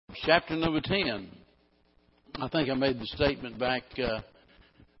Chapter number 10. I think I made the statement back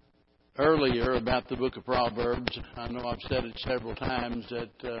earlier about the book of Proverbs. I know I've said it several times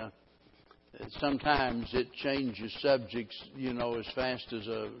that sometimes it changes subjects, as fast as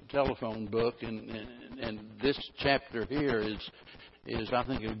a telephone book. And this chapter here is, I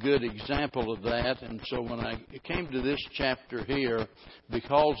think, a good example of that. And so when I came to this chapter here,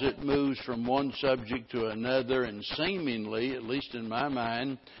 because it moves from one subject to another and seemingly, at least in my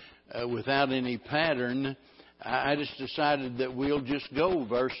mind, without any pattern, I just decided that we'll just go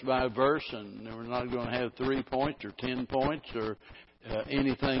verse by verse, and we're not going to have 3 points or 10 points or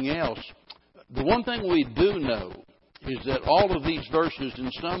anything else. The one thing we do know is that all of these verses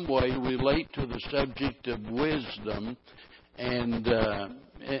in some way relate to the subject of wisdom, and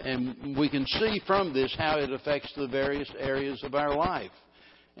we can see from this how it affects the various areas of our life.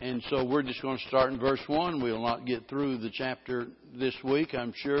 And so we're just going to start in verse 1. We'll not get through the chapter this week,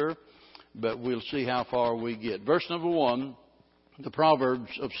 I'm sure, but we'll see how far we get. Verse number 1, the Proverbs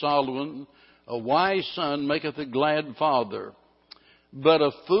of Solomon: a wise son maketh a glad father, but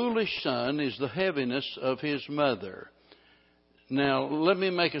a foolish son is the heaviness of his mother. Now, let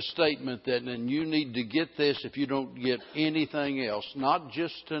me make a statement that, and you need to get this if you don't get anything else, not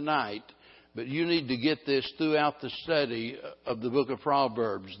just tonight, but you need to get this throughout the study of the book of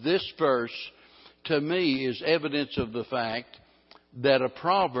Proverbs. This verse, to me, is evidence of the fact that a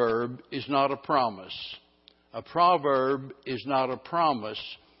proverb is not a promise. A proverb is not a promise.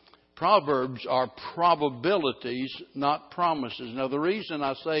 Proverbs are probabilities, not promises. Now, the reason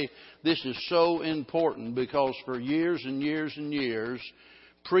I say this is so important, because for years and years and years,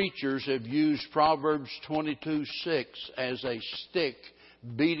 preachers have used Proverbs 22:6 as a stick,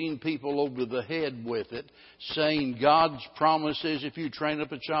 beating people over the head with it, saying God's promise is if you train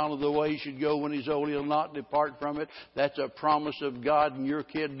up a child in the way he should go, when he's old he'll not depart from it. That's a promise of God, and your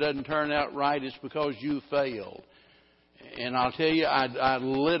kid doesn't turn out right, it's because you failed. And I'll tell you, I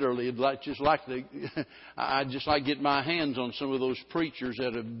literally just like get my hands on some of those preachers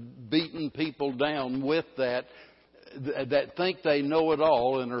that have beaten people down with that think they know it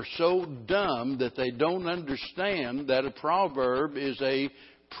all and are so dumb that they don't understand that a proverb is a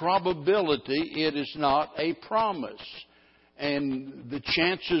probability. It is not a promise. And the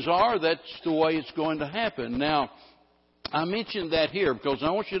chances are that's the way it's going to happen. Now, I mentioned that here because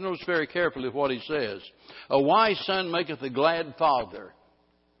I want you to notice very carefully what he says. A wise son maketh a glad father.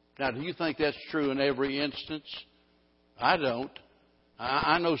 Now, do you think that's true in every instance? I don't.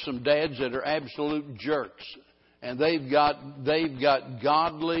 I know some dads that are absolute jerks. And they've got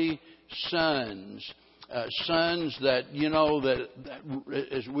godly sons, sons that, that,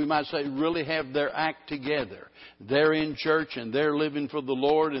 as we might say, really have their act together. They're in church and they're living for the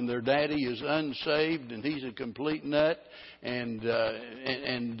Lord, and their daddy is unsaved and he's a complete nut, and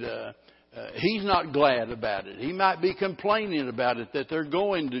he's not glad about it. He might be complaining about it, that they're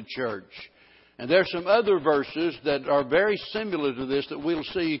going to church. And there's some other verses that are very similar to this that we'll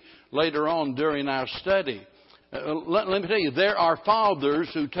see later on during our study. Let me tell you, there are fathers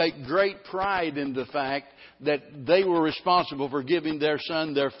who take great pride in the fact that they were responsible for giving their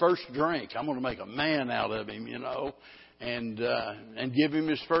son their first drink. I'm going to make a man out of him, and give him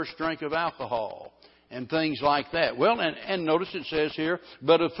his first drink of alcohol and things like that. Well, and notice it says here,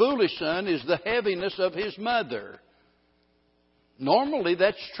 but a foolish son is the heaviness of his mother. Normally,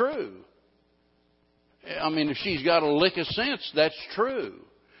 that's true. I mean, if she's got a lick of sense, that's true.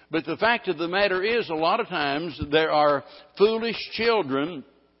 But the fact of the matter is, a lot of times there are foolish children,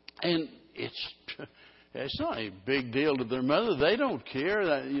 and it's not a big deal to their mother. They don't care.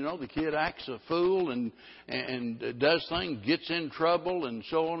 The kid acts a fool and does things, gets in trouble, and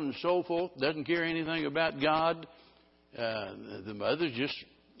so on and so forth. Doesn't care anything about God. The mother's just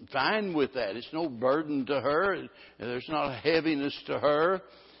fine with that. It's no burden to her. There's not a heaviness to her.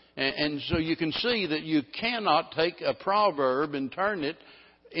 And so you can see that you cannot take a proverb and turn it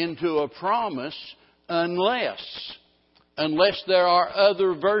into a promise unless there are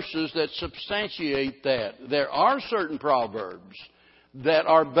other verses that substantiate that. There are certain proverbs that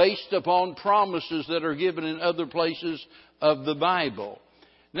are based upon promises that are given in other places of the Bible.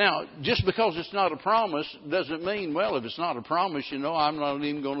 Now, just because it's not a promise doesn't mean, well, if it's not a promise, I'm not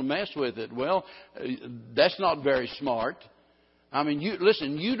even going to mess with it. Well, that's not very smart. I mean,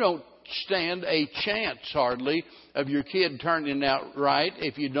 you don't stand a chance hardly of your kid turning out right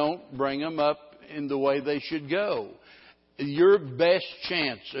if you don't bring them up in the way they should go. Your best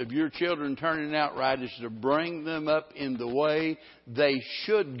chance of your children turning out right is to bring them up in the way they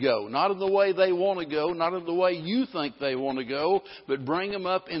should go. Not in the way they want to go, not in the way you think they want to go, but bring them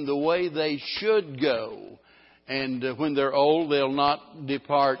up in the way they should go. And when they're old, they'll not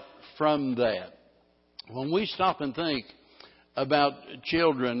depart from that. When we stop and think about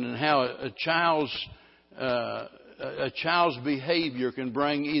children and how a child's behavior can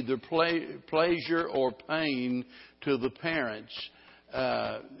bring either pleasure or pain to the parents.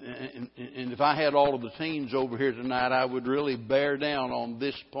 And if I had all of the teens over here tonight, I would really bear down on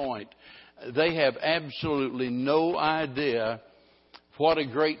this point. They have absolutely no idea what a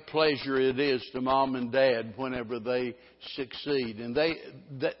great pleasure it is to mom and dad whenever they succeed. And they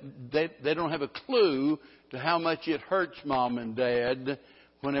don't have a clue to how much it hurts mom and dad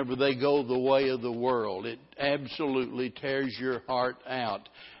whenever they go the way of the world. It absolutely tears your heart out.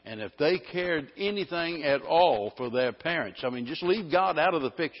 And if they cared anything at all for their parents, I mean, just leave God out of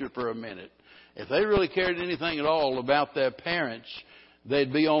the picture for a minute. If they really cared anything at all about their parents,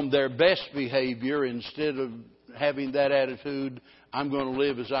 they'd be on their best behavior instead of having that attitude, I'm going to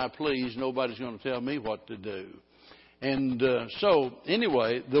live as I please. Nobody's going to tell me what to do. And so,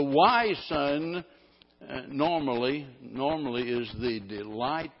 anyway, the wise son normally is the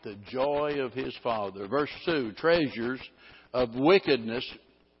delight, the joy of his father. Verse 2, treasures of wickedness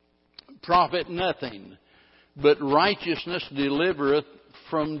profit nothing, but righteousness delivereth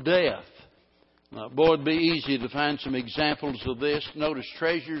from death. Now, boy, it'd be easy to find some examples of this. Notice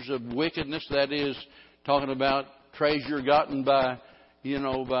treasures of wickedness, that is talking about treasure gotten by talking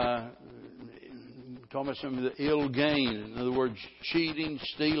about some of the ill gain. In other words, cheating,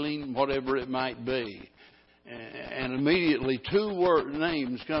 stealing, whatever it might be. And immediately two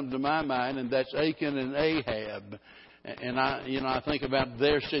names come to my mind, and that's Achan and Ahab. And I think about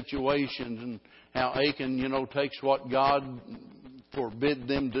their situations and how Achan, takes what God forbid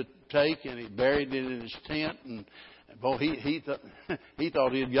them to take, and he buried it in his tent. And boy, he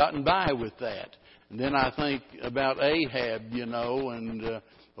thought he had gotten by with that. And then I think about Ahab,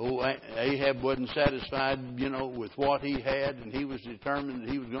 Ahab wasn't satisfied, with what he had, and he was determined that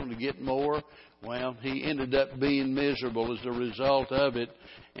he was going to get more. Well, he ended up being miserable as a result of it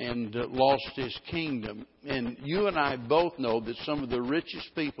and lost his kingdom. And you and I both know that some of the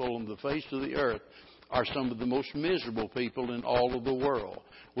richest people on the face of the earth are some of the most miserable people in all of the world.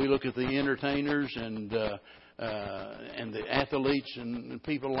 We look at the entertainers and the athletes and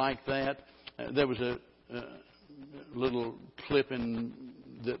people like that. There was a little clipping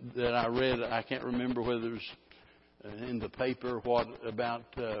that I read. I can't remember whether it was in the paper what about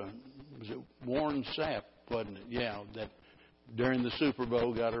was it Warren Sapp, wasn't it? Yeah, that during the Super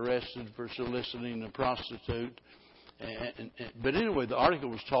Bowl got arrested for soliciting a prostitute. But anyway, the article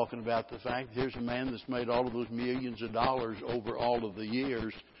was talking about the fact that here's a man that's made all of those millions of dollars over all of the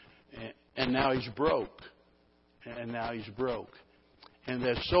years, and now he's broke. And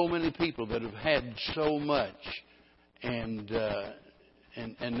there's so many people that have had so much, and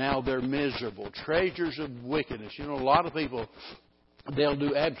now they're miserable. Treasures of wickedness. A lot of people, they'll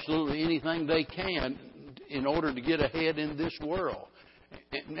do absolutely anything they can in order to get ahead in this world.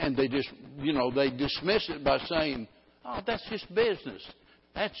 And they just, they dismiss it by saying, oh, that's just business.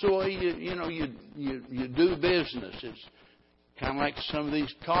 That's the way you do business. It's kind of like some of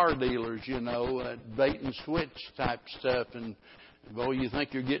these car dealers, bait and switch type stuff. And, boy, you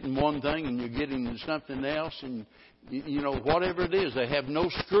think you're getting one thing and you're getting something else. And, whatever it is, they have no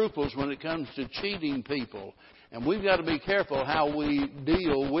scruples when it comes to cheating people. And we've got to be careful how we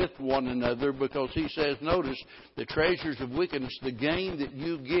deal with one another, because he says, notice, the treasures of wickedness, the gain that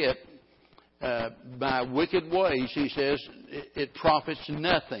you get by wicked ways, he says, it profits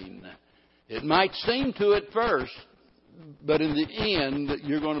nothing. It might seem to at first, but in the end,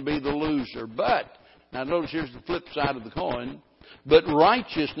 you're going to be the loser. But, now notice here's the flip side of the coin, but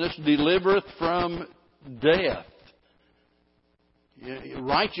righteousness delivereth from death.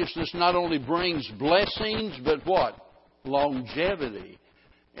 Righteousness not only brings blessings, but what? Longevity.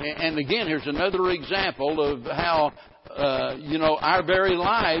 And again, here's another example of how, our very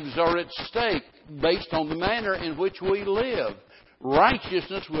lives are at stake based on the manner in which we live.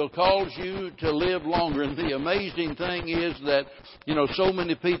 Righteousness will cause you to live longer. And the amazing thing is that, so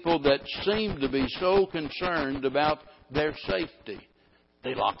many people that seem to be so concerned about their safety.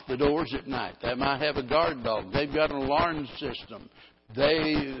 They lock the doors at night. They might have a guard dog. They've got an alarm system.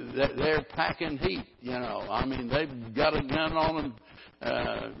 They're packing heat, they've got a gun on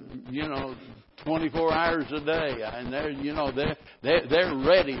them, 24 hours a day, and they're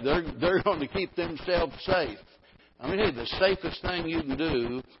ready. They're going to keep themselves safe. The safest thing you can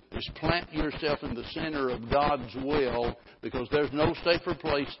do is plant yourself in the center of God's will, because there's no safer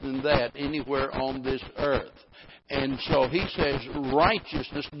place than that anywhere on this earth. And so he says,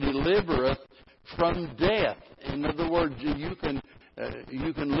 righteousness delivereth from death. In other words, you can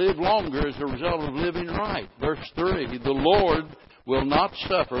you can live longer as a result of living right. Verse 3, the Lord will not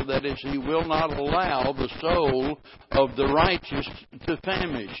suffer, that is, He will not allow the soul of the righteous to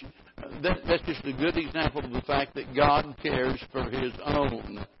famish. That's just a good example of the fact that God cares for His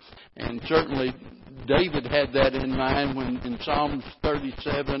own. And certainly David had that in mind when in Psalms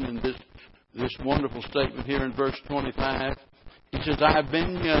 37 and this wonderful statement here in verse 25. He says, I have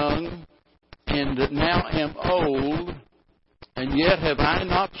been young and now am old, and yet have I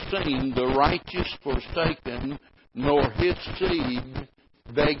not seen the righteous forsaken, nor his seed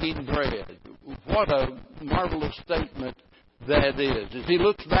begging bread. What a marvelous statement that is. As he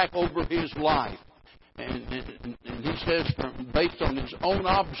looks back over his life, and he says, based on his own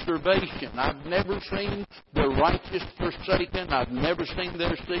observation, I've never seen the righteous forsaken. I've never seen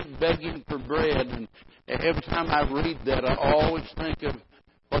their seed begging for bread. And every time I read that, I always think of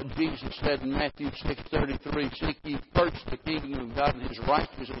what Jesus said in Matthew 6:33, seek ye first the kingdom of God and His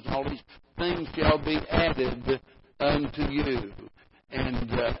righteousness, and all these things shall be added unto you. And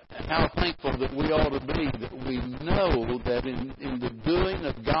how thankful that we ought to be that we know that in the doing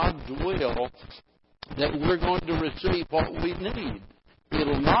of God's will that we're going to receive what we need.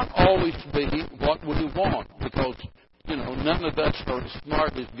 It'll not always be what we want, because none of us are as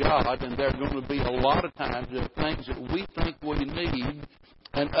smart as God, and there are going to be a lot of times there are things that we think we need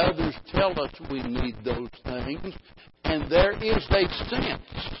and others tell us we need those things, and there is a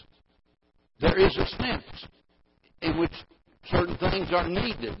sense in which certain things are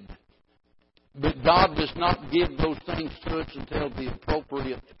needed. But God does not give those things to us until the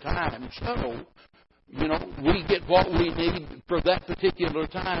appropriate time. So, we get what we need for that particular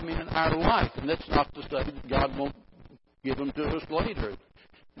time in our life. And that's not to say that God won't give them to us later.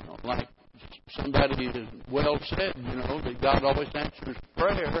 Like somebody has well said, that God always answers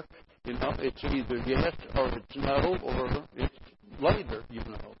prayer. It's either yes or it's no or it's later,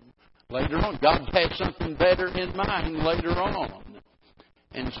 Later on. God has something better in mind later on.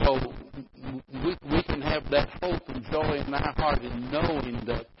 And so we can have that hope and joy in our heart in knowing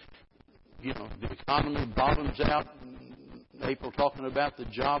that, the economy bottoms out. April talking about the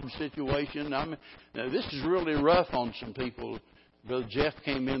job situation. Now, this is really rough on some people. Brother Jeff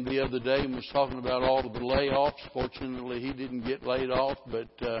came in the other day and was talking about all of the layoffs. Fortunately, he didn't get laid off, but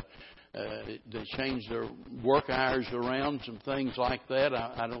they changed their work hours around, some things like that.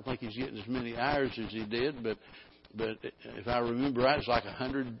 I don't think he's getting as many hours as he did, but if I remember right, it's like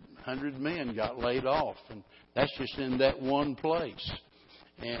 100 men got laid off, and that's just in that one place.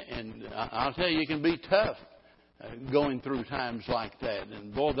 And I'll tell you, it can be tough going through times like that.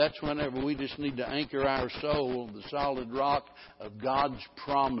 And boy, that's whenever we just need to anchor our soul on the solid rock of God's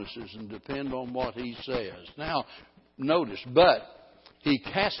promises and depend on what He says. Now, notice, but He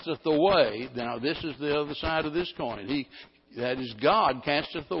casteth away. Now, this is the other side of this coin. That is, God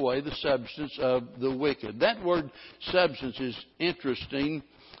casteth away the substance of the wicked. That word substance is interesting.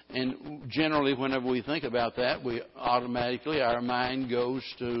 And generally, whenever we think about that, we automatically, our mind goes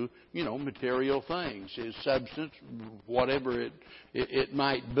to, material things. His substance, whatever it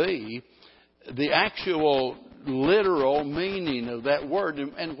might be. The actual literal meaning of that word,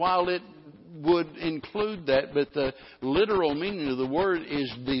 and while it would include that, but the literal meaning of the word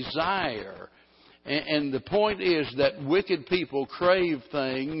is desire. And the point is that wicked people crave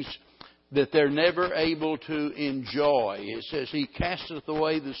things that they're never able to enjoy. It says, He casteth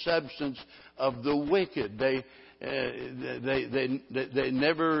away the substance of the wicked. They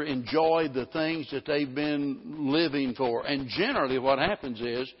never enjoy the things that they've been living for. And generally what happens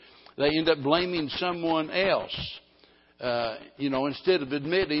is they end up blaming someone else. Instead of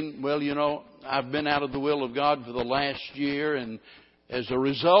admitting, I've been out of the will of God for the last year, and as a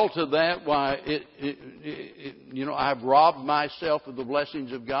result of that, I've robbed myself of the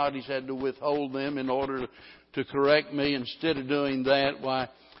blessings of God. He's had to withhold them in order to correct me. Instead of doing that,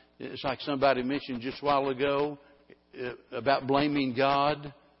 it's like somebody mentioned just a while ago about blaming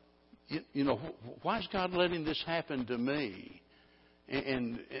God. Why is God letting this happen to me?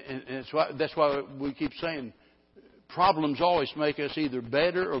 And that's why we keep saying problems always make us either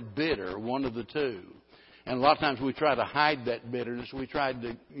better or bitter, one of the two. And a lot of times we try to hide that bitterness. We try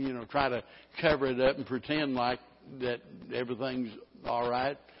to cover it up and pretend like that everything's all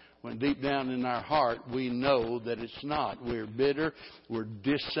right, when deep down in our heart we know that it's not. We're bitter. We're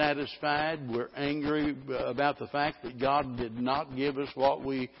dissatisfied. We're angry about the fact that God did not give us what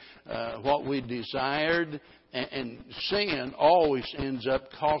we desired. And sin always ends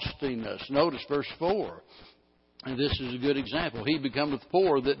up costing us. Notice verse 4. And this is a good example. He becometh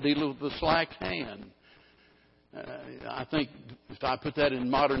poor that dealeth with the slack hand. I think if I put that in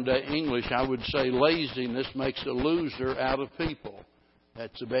modern day English, I would say laziness makes a loser out of people.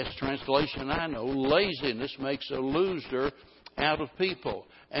 That's the best translation I know. Laziness makes a loser out of people.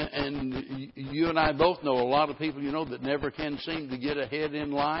 And you and I both know a lot of people, that never can seem to get ahead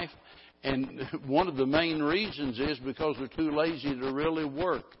in life. And one of the main reasons is because they're too lazy to really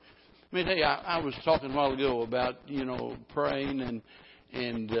work. I mean, hey, I was talking a while ago about, praying,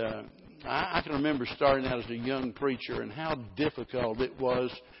 and I can remember starting out as a young preacher and how difficult it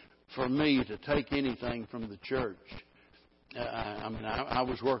was for me to take anything from the church. I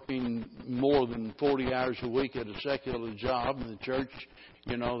was working more than 40 hours a week at a secular job, and the church,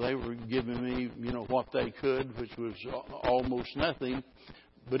 they were giving me, what they could, which was almost nothing.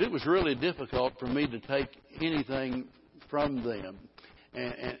 But it was really difficult for me to take anything from them.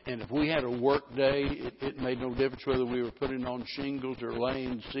 And if we had a work day, it made no difference whether we were putting on shingles or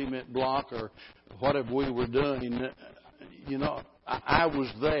laying cement block or whatever we were doing. I was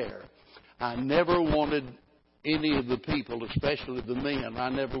there. I never wanted any of the people, especially the men, I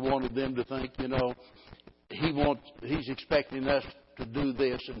never wanted them to think, he's expecting us to do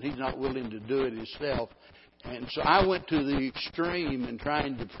this and he's not willing to do it himself. And so I went to the extreme in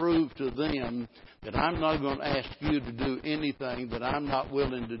trying to prove to them that I'm not going to ask you to do anything that I'm not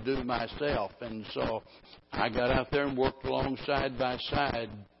willing to do myself. And so I got out there and worked along side by side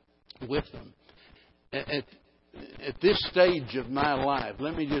with them. At this stage of my life,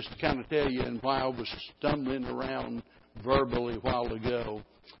 let me just kind of tell you, and why I was stumbling around verbally a while ago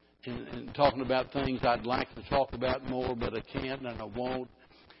and talking about things I'd like to talk about more, but I can't and I won't.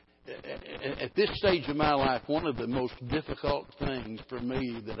 At this stage of my life, one of the most difficult things for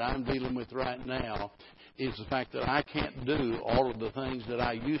me that I'm dealing with right now is the fact that I can't do all of the things that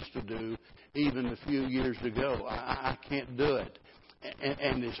I used to do even a few years ago. I can't do it.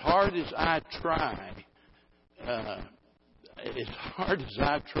 And as hard as I try,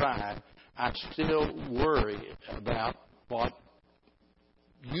 I still worry about what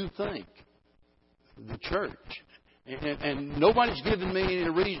you think, the church. And nobody's given me any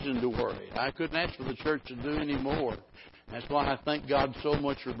reason to worry. I couldn't ask for the church to do any more. That's why I thank God so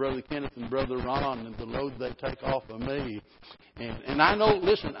much for Brother Kenneth and Brother Ron and the load they take off of me. And I know,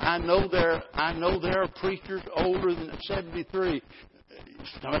 listen, I know there are preachers older than 73.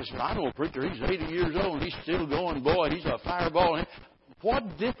 Somebody said, I know a preacher, he's 80 years old and he's still going. Boy, he's a fireball.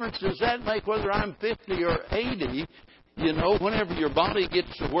 What difference does that make whether I'm 50 or 80? Whenever your body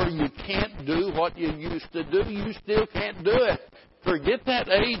gets to where you can't do what you used to do, you still can't do it. Forget that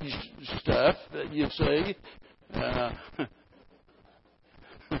age stuff that you see.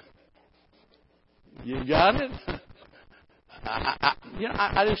 You got it?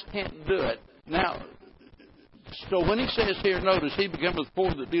 I just can't do it. Now, so when he says here, notice, he becometh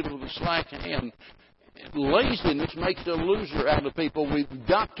poor that dealeth with a slack hand. Laziness makes a loser out of people. We've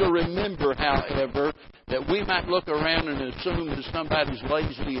got to remember, however, that we might look around and assume that somebody's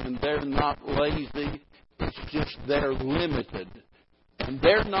lazy and they're not lazy. It's just they're limited. And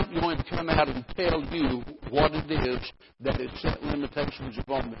they're not going to come out and tell you what it is that it set limitations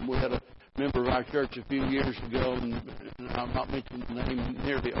upon them. We had a member of our church a few years ago, and I'm not mentioning the name,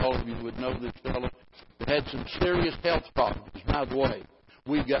 nearly all of you would know this fellow, that had some serious health problems. By the way,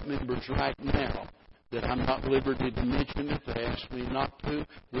 we've got members right now that I'm not at liberty to mention if they ask me not to.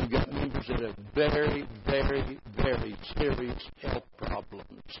 We've got members that have very, very, very serious health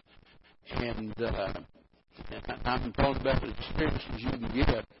problems. And I'm talking about as serious as you can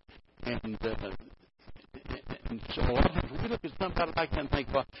get. And so a lot of times we look at somebody like that and think,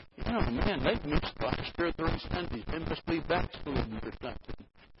 well, man, they've missed last 2 or 3 Sundays. They must be backsliding or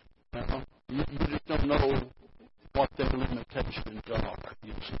something. You just don't know what their limitations are,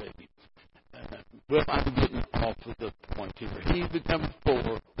 you see. Well, I'm getting off of the point here. He becomes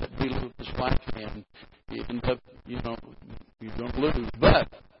poor that deals with the slack hand. You end up, you're going to lose. But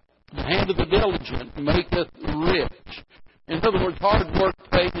the hand of the diligent maketh rich. In other words, hard work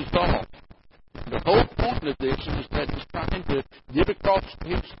pays off. The whole point of this is that he's trying to get across to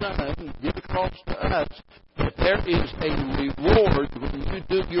his son, get across to us, that there is a reward when you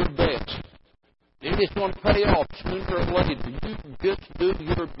do your best. It is going to pay off sooner or later. You just do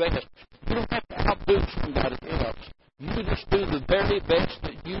your best. You don't have to outdo somebody else. You just do the very best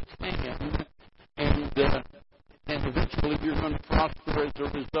that you can, and eventually you're going to prosper as a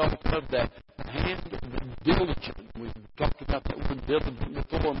result of that. Hand diligent. We've talked about that word diligent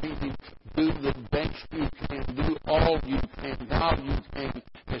before, meaning do the best you can, do all you can, while you can,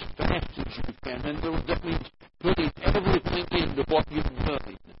 as fast as you can. And that means putting everything into what you've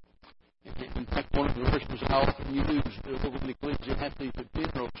done. In fact, one of the verses I often use over in Ecclesiastes at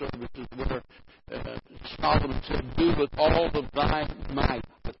funeral services where Solomon said, do with all of thy might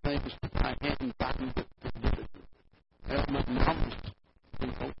the things that thy hand findeth to do. Well, my mom,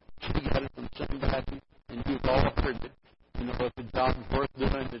 she got it from somebody, and you've all heard it. If the job's worth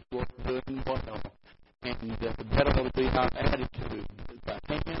doing, it's worth doing well. And that ought to be our attitude. The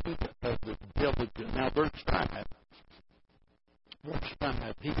hand of the diligent. Now, verse 5. Verse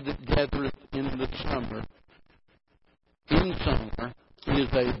 5. He that gathereth in the summer, is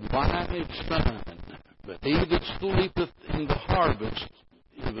a wise son. But he that sleepeth in the harvest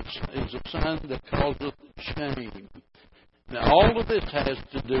is a son that causeth shame. Now, all of this has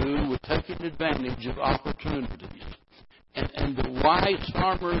to do with taking advantage of opportunities. And the wise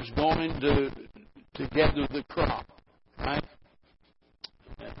farmer is going to gather the crop, right?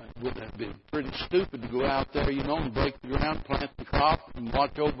 Would that be pretty stupid to go out there, and break the ground, plant the crop, and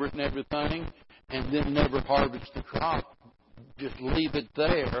watch over it and everything, and then never harvest the crop? Just leave it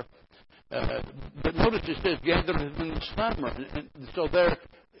there. But notice it says gather it in the summer. And so there's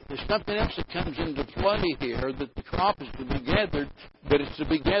something else that comes into play here, that the crop is to be gathered, but it's to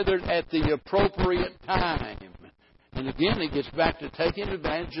be gathered at the appropriate time. And again, it gets back to taking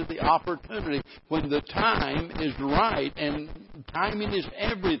advantage of the opportunity when the time is right, and timing is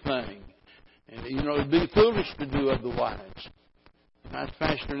everything. And, it'd be foolish to do otherwise. I was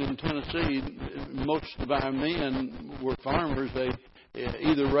pastoring in Tennessee. Most of our men were farmers. They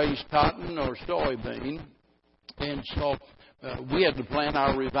either raised cotton or soybean. And so we had to plan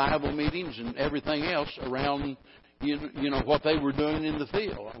our revival meetings and everything else around what they were doing in the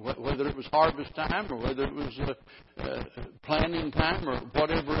field, whether it was harvest time or whether it was planting time or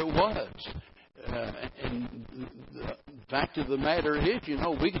whatever it was. And the fact of the matter is,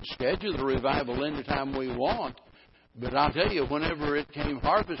 we could schedule the revival anytime we want, but I'll tell you, whenever it came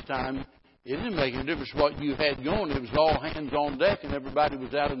harvest time, it didn't make any difference what you had going. It was all hands on deck, and everybody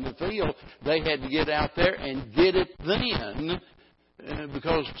was out in the field. They had to get out there and get it then.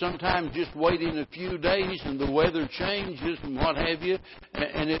 Because sometimes just waiting a few days and the weather changes and what have you,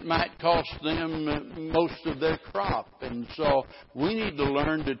 and it might cost them most of their crop. And so we need to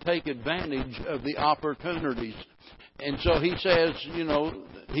learn to take advantage of the opportunities. And so he says,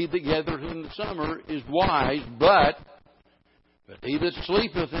 he that gathereth in the summer is wise, but he that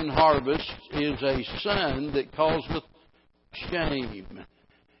sleepeth in harvest is a son that causeth shame.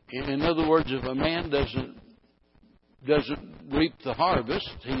 In other words, if a man doesn't reap the harvest,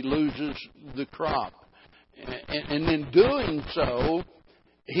 he loses the crop. And in doing so,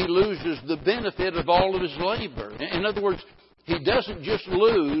 he loses the benefit of all of his labor. In other words, he doesn't just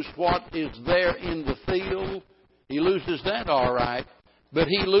lose what is there in the field. He loses that, all right, but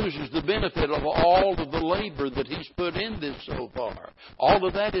he loses the benefit of all of the labor that he's put in this so far. All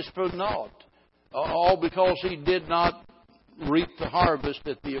of that is for naught. All because he did not reap the harvest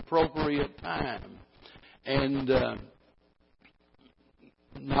at the appropriate time. And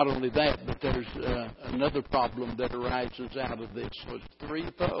not only that, but there's another problem that arises out of this. So it's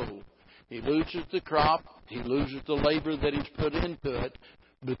threefold. He loses the crop, he loses the labor that he's put into it,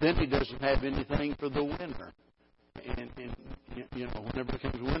 but then he doesn't have anything for the winter. And whenever it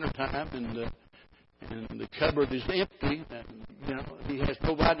comes winter time and the cupboard is empty, he has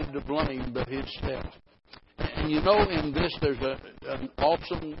nobody to blame but himself. And in this there's an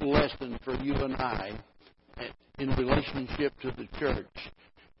awesome lesson for you and I in relationship to the church,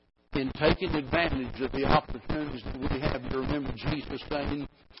 in taking advantage of the opportunities that we have. You remember Jesus saying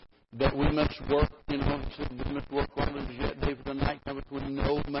that we must work, he said we must work while it is yet day, for the night cometh when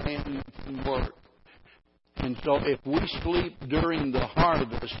no man can work. And so if we sleep during the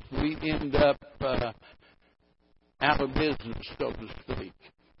harvest, we end up out of business, so to speak.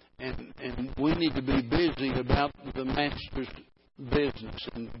 And we need to be busy about the Master's business.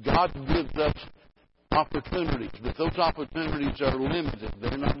 And God gives us opportunities, but those opportunities are limited.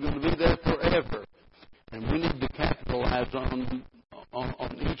 They're not going to be there forever. And we need to capitalize on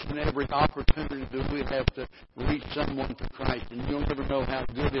each and every opportunity that we have to reach someone for Christ. And you'll never know how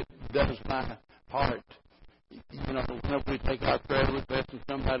good it does my heart. Whenever we take our prayer request and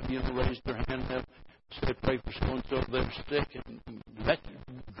somebody, raise their hand up, say, pray for so-and-so, they're sick, and that's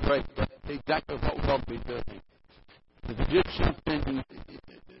great. That's exactly what we ought to be doing. If it's just something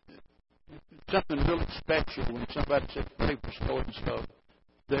really special when somebody says, pray for so-and-so,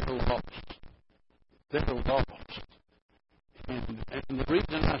 they're lost. They're lost. And the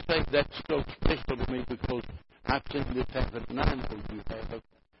reason I say that's so special to me, because I've seen this happen, and I know you have.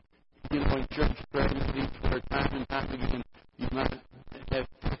 In church prayer meetings where time and time again you might have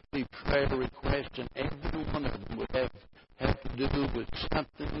 50 prayer requests, and every one of them would have to do with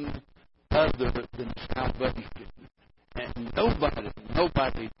something other than salvation. And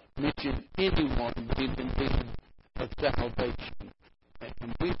nobody mention anyone being in need of salvation.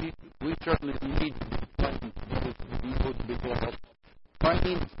 And we certainly need to be praying for those who would be lost.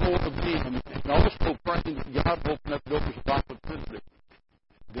 Praying for them, and also praying that God will open up doors of opportunity.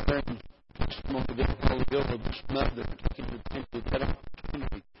 During testimony of the Holy Ghost of this mother taking advantage of that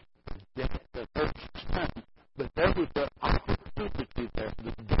opportunity. The first time. But there was an opportunity there.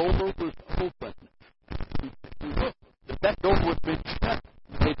 The door was open. And look, that door would have been shut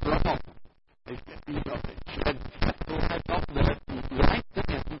later on. She had shut the light off there right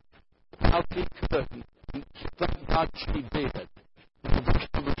then, how she could. And thank God she did. Verse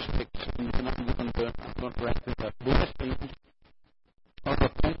number 6, and then I'm going to wrap it up. Blessings are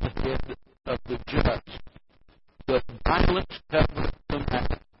upon the head of the just, but violence covers the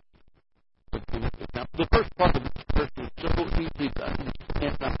mouth. Now, the first part of this verse is so easy to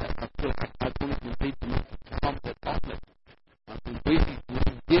understand. I feel like I don't even need to make a comment on it. I mean, we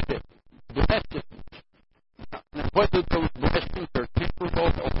get it. Blessings. Now, whether those blessings are temporal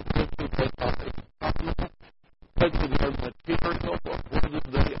or whether they are eternal, whether they're material or whether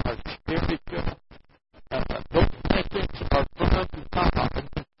they are spiritual, those blessings are from God,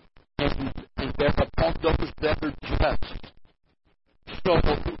 and they're upon those that are just. So,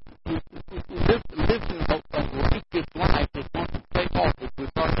 living a righteous life is going to pay off, as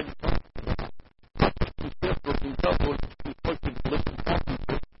we've already talked about. Not just in silver and gold, it's what you live in heaven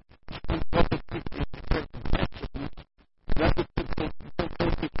with. It's what the people experience blessings that other people don't know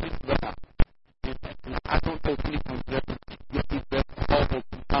anything about. And I don't know if anyone's ever getting that call from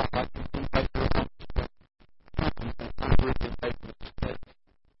God like you can make your own stuff. I really make mistakes.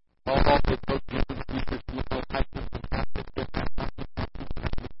 All of those young leaders know I can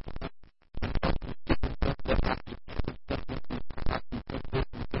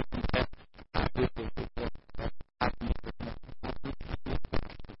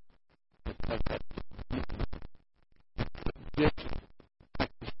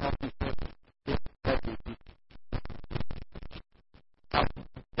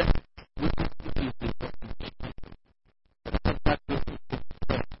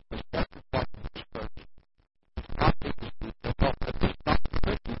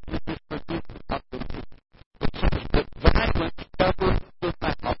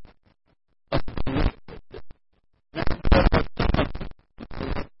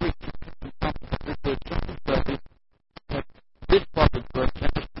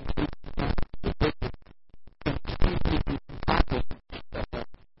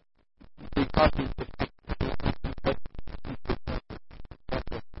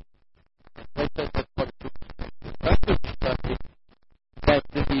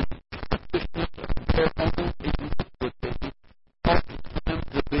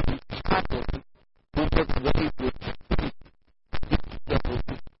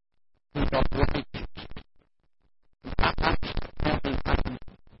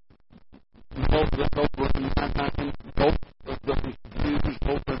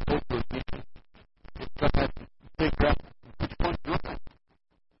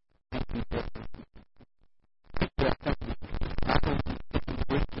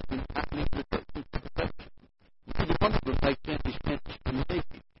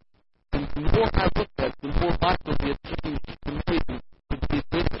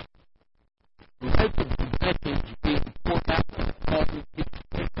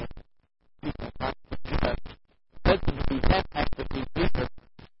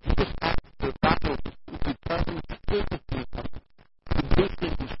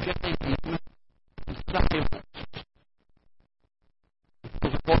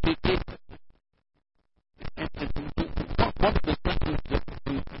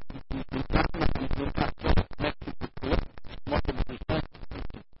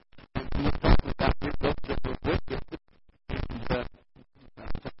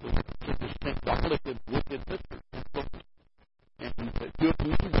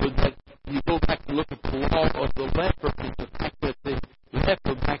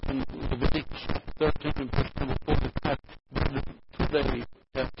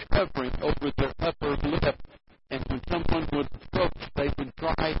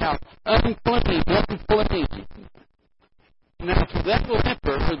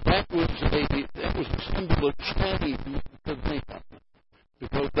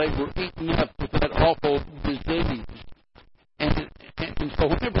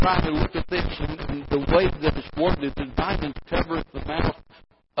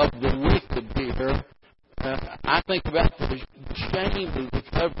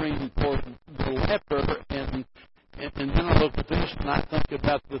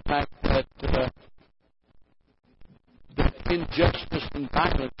injustice and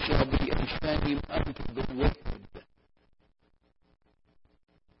violence violence shall be a shame unto the wicked.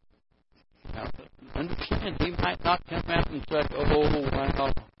 Now, understand, he might not come out and say, oh,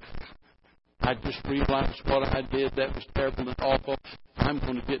 wow, I just realized what I did. That was terrible and awful. I'm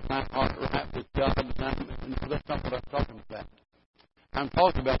going to get my heart right with God. And that's not what I'm talking about. I'm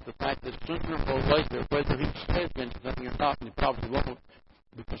talking about the fact that sooner or later, whether he says anything or not, and he probably won't,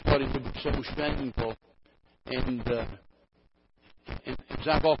 because what it would be so shameful. And as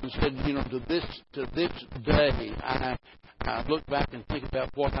I've often said, to this day, I look back and think about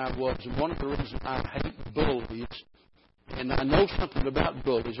what I was. And one of the reasons I hate bullies, and I know something about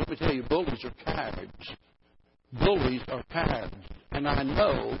bullies. Let me tell you, bullies are cowards. Bullies are cowards. And I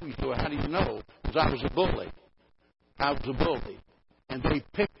know, you say, well, how do you know? Because I was a bully. I was a bully. And they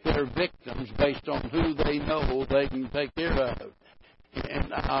pick their victims based on who they know they can take care of.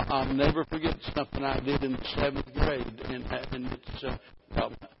 And I'll never forget something I did in the 7th grade. And it's,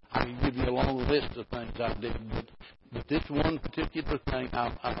 I can give you a long list of things I did. But this one particular thing,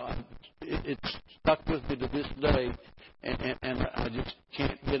 it's stuck with me to this day. And I just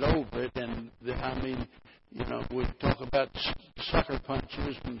can't get over it. And I mean, we talk about sucker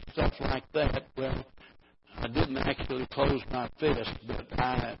punches and stuff like that. Well, I didn't actually close my fist, but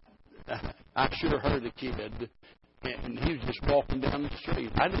I sure hurt a kid. And he was just walking down the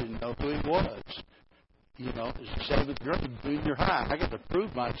street. I didn't know who he was. It's 7th grade, junior high. I got to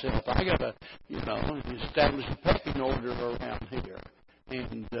prove myself. I got to, establish a pecking order around here.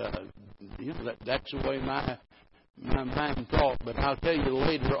 And, that's the way my mind thought. But I'll tell you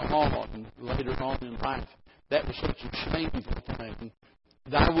later on in life, that was such a shameful thing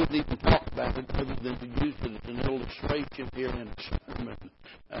that I wouldn't even talk about it other than to use it as an illustration here in a sermon.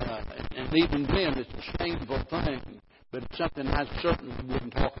 And even then, it's a shameful thing, but it's something I certainly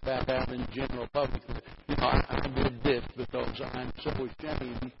wouldn't talk about out in general public. I did this because I'm so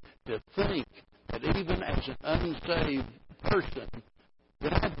ashamed to think that even as an unsaved person,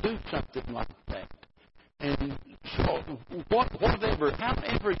 that I do something like that. And so,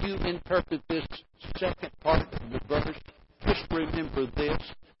 however you interpret this second part of the verse, just remember this.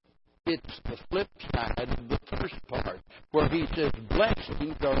 It's the flip side of the first part, where he says,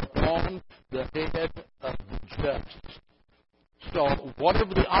 blessings are upon the head of the just. So,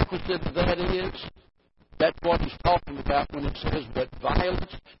 whatever the opposite of that is, that's what he's talking about when it says, but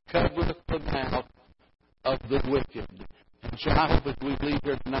violence covereth the mouth of the wicked. And so I hope as we leave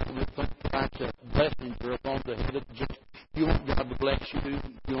here tonight, we think tonight that blessings are upon the head of the just. You want God to bless you.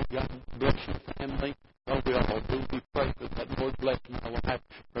 You want God to bless your family. Oh, we all do. We pray for that. Lord, bless my wife,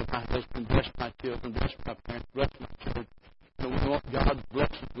 bless my husband, bless my children, bless my parents, bless my children. So we want God's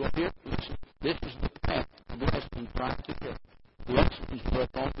blessings. Well, here, listen, this is the path of blessings right here. Blessings are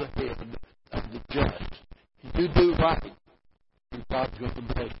upon the head of the just. You do right, and God's going to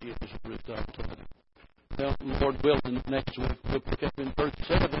bless you as a result of it. Well, Lord willing, next week we'll pick up in verse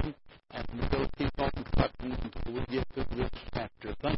 7.